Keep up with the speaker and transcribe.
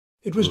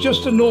It was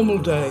just a normal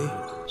day.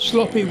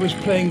 Sloppy was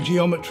playing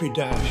Geometry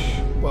Dash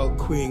while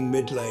queuing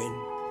mid lane.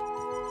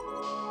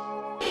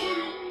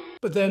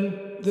 But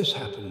then this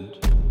happened.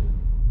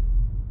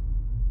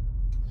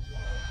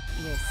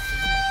 Yes,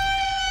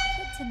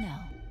 good to know.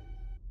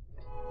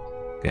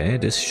 Okay,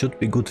 this should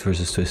be good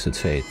versus Twisted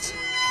Fate.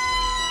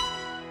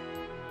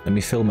 Let me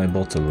fill my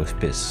bottle with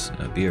piss.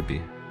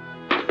 BRB.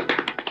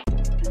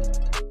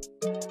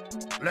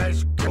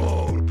 Let's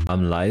go!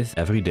 I'm live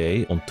every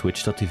day on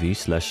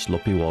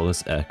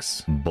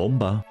twitch.tv/sloppywalrusx.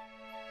 Bomba!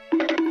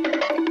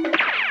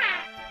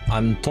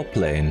 I'm top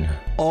lane.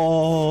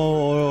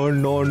 Oh,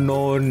 no,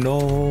 no,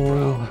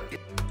 no.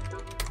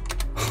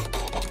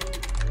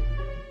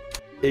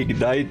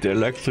 Ignite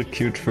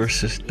Electrocute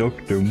versus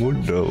Dr.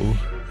 Mundo.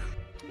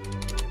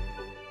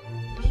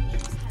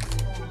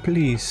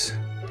 Please.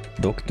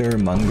 Dr.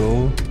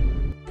 Mango,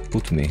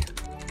 put me.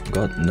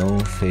 Got no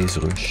phase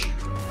rush.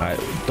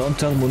 Alright, don't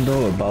tell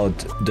Mundo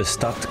about the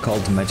stat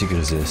called Magic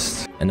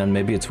Resist. And then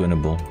maybe it's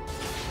winnable.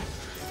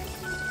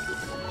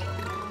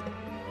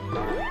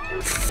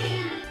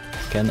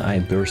 Can I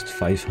burst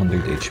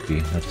 500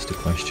 HP? That is the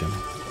question.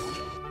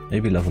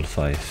 Maybe level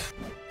 5.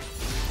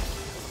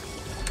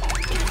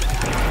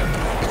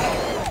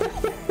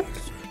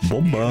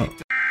 Bomba!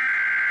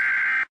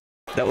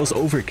 That was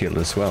overkill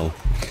as well.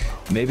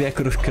 Maybe I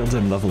could have killed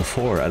him level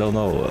 4, I don't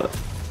know.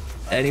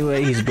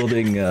 Anyway, he's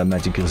building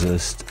Magic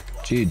Resist.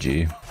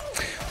 GG.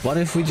 What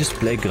if we just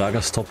play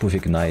Gragas top with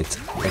Ignite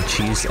and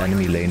cheese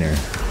enemy laner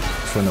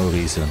for no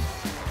reason?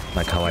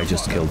 Like how I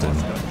just killed him.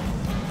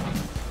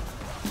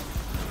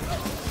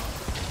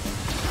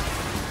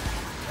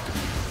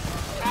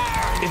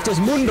 If this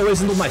Mundo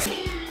isn't on my...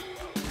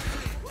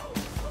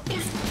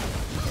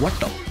 What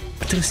the...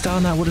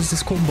 Tristana, what is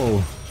this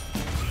combo?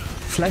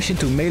 Flash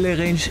into melee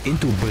range,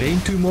 into brain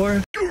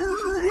tumor?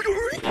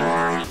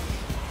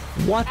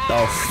 What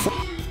the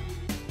fuck?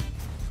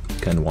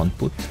 Can one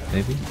put,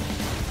 maybe?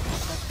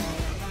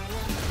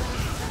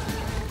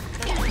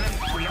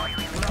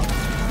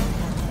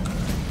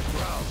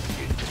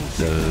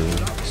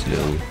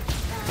 Slow.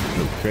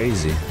 Look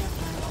crazy.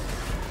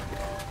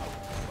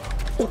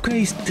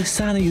 Okay,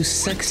 Tristana, you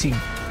sexy.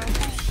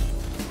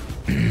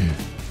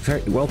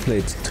 Very well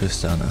played,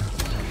 Tristana.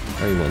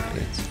 Very well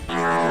played.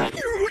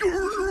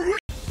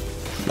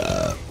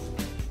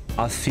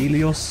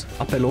 Aphelios?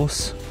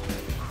 Apelos?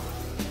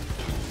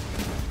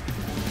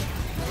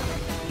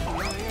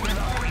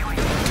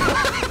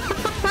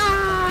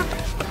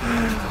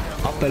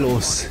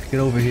 Apelos, get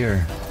over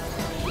here.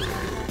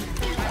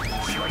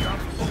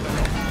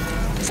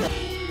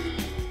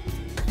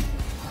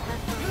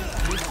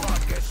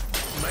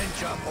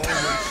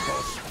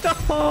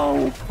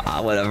 No!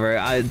 Whatever,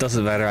 it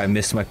doesn't matter, I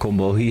missed my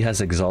combo. He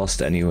has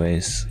exhaust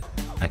anyways.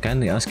 I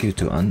kindly ask you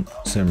to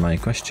answer my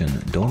question.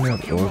 Donor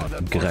or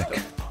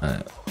Grieg?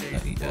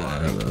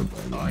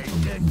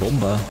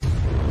 Bomba.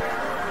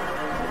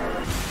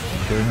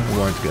 Turn a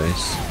ward,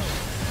 guys.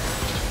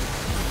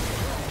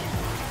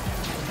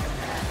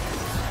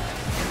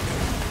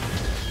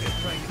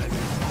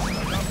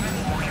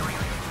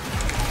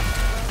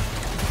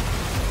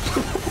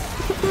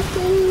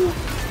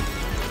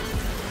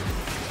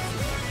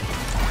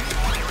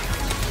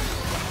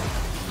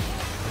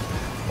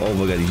 Oh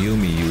my god,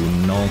 Yumi, you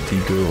naughty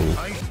girl.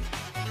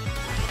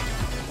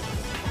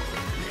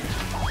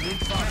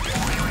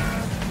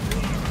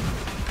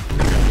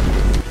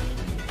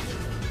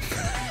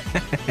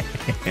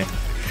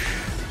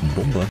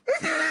 Bomba.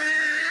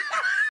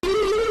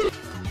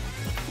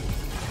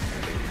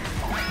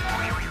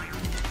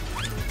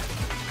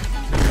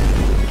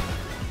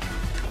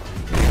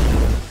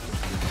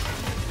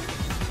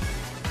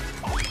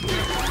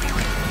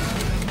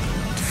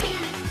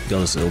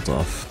 Got his ult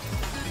off.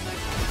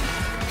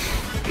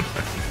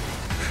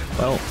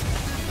 Well,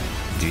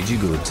 GG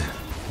good.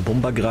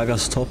 BOMBA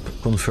Gragas top,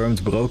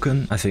 confirmed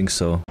broken? I think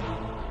so.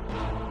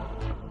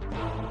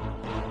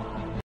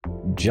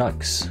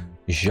 Jax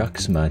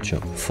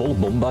matchup. Full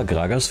BOMBA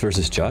Gragas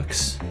versus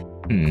Jax?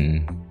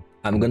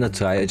 I'm gonna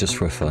try it just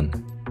for fun.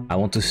 I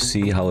want to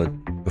see how it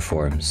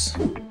performs.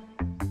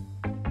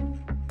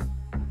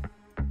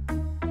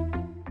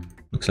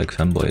 Looks like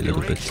fanboy a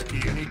little bit.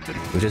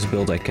 With this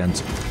build I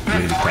can't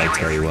really fight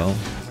very well.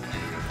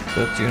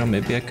 But, you know,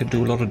 maybe I could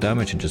do a lot of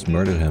damage and just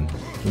murder him.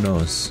 Who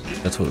knows?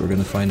 That's what we're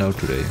gonna find out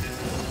today.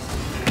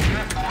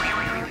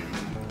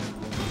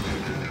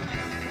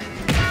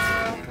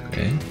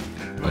 Okay,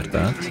 not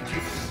bad.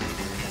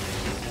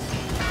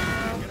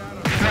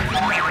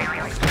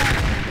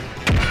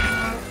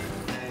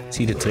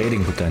 See the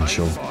trading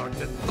potential.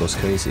 Goes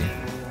crazy.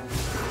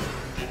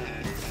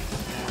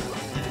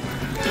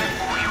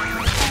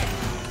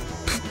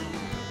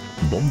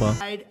 Bomba.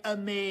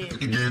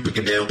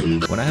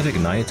 When I have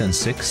Ignite and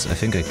 6, I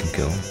think I can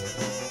kill.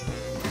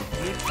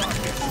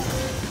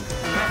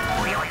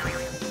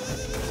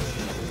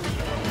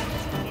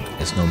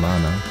 There's no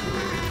mana.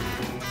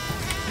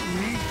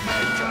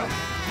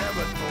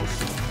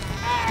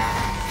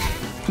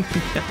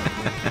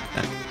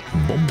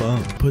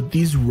 Bomba. Put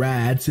these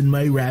rats in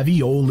my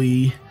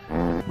ravioli.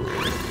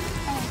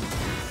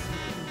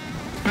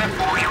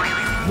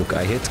 Look,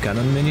 I hit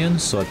cannon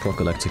minions, so I proc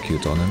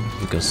electrocute on him,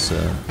 because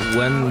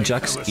when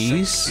Jax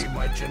E's,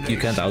 you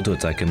can't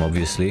auto-attack him,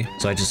 obviously.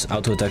 So I just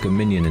auto-attack a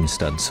minion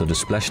instead, so the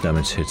splash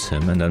damage hits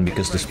him, and then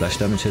because the splash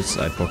damage hits,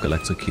 I proc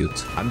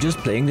electrocute. I'm just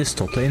playing this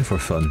top lane for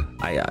fun.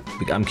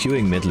 I'm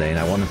queuing mid lane,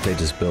 I want to play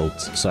this build,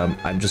 so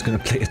I'm just gonna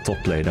play a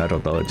top lane, I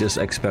don't know, just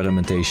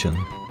experimentation.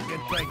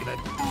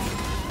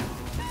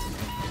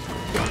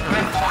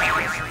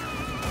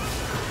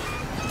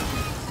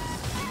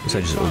 Guess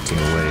I just ult him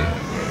away.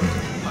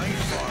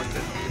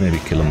 Maybe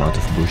kill him out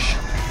of bush.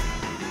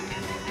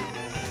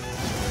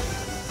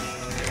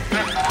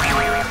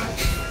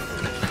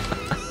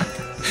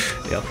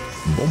 Yep,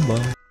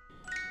 bomba.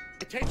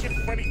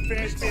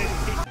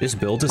 This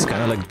build is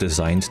kind of like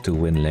designed to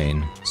win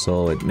lane,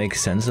 so it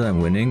makes sense that I'm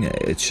winning.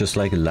 It's just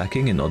like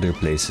lacking in other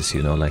places,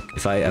 you know, like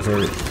if I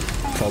ever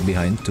fall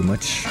behind too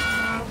much,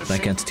 I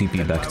can't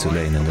TP back to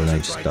lane and then I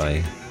just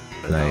die.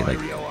 And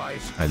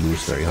I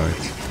lose very hard.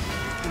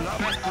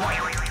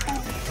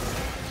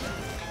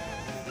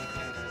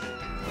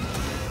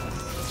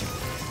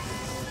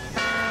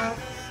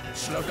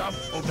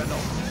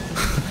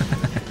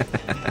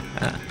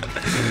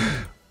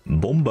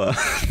 Bomba.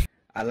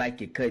 I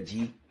like it, cut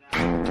G.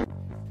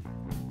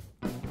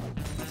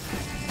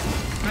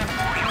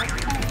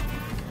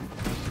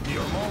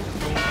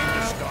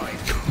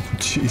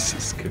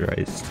 Jesus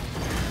Christ.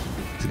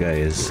 This guy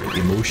is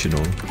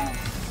emotional.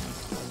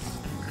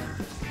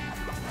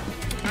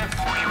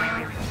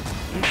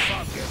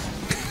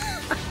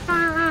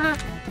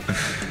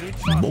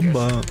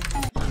 Bomba.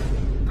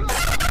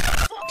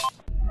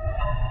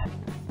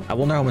 I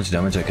wonder how much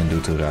damage I can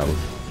do to Rao.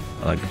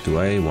 Like, do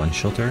I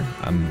one-shot her?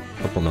 I'm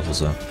a couple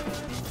levels up.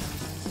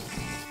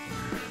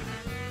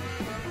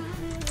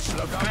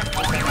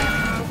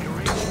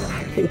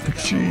 Oh,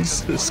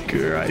 Jesus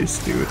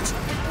Christ, dude.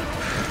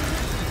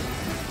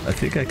 I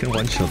think I can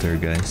one-shot her,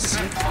 guys.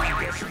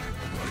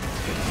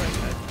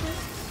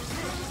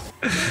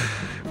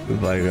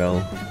 Goodbye,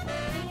 Rao.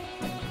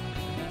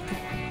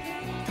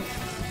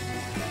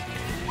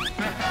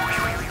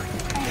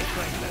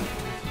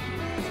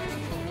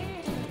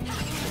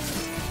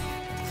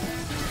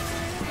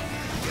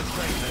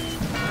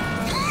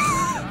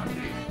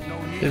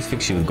 I didn't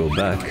think she would go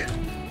back.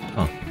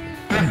 Oh.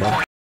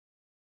 Bomba.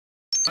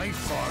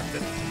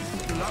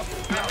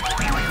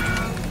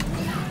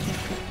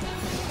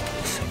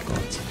 Thank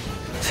God.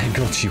 Thank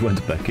God she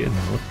went back in.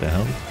 What the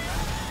hell?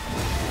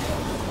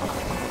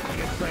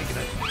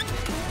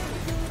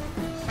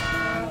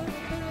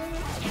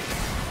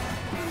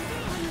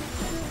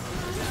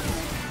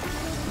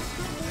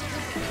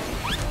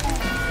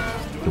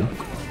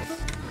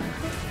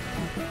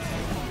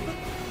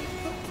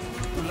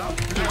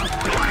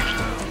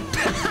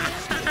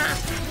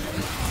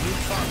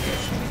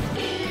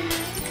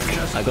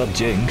 I got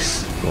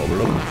Jinx.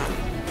 Problem.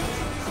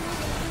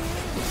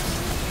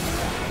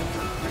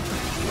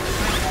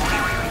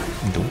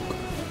 Dunk.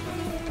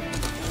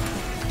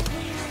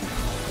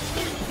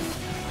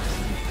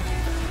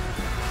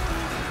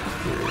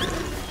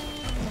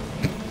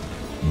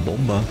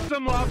 Bomba.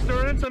 Some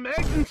lobster and some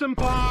eggs and some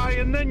pie,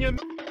 and then you...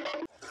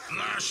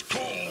 Last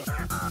call.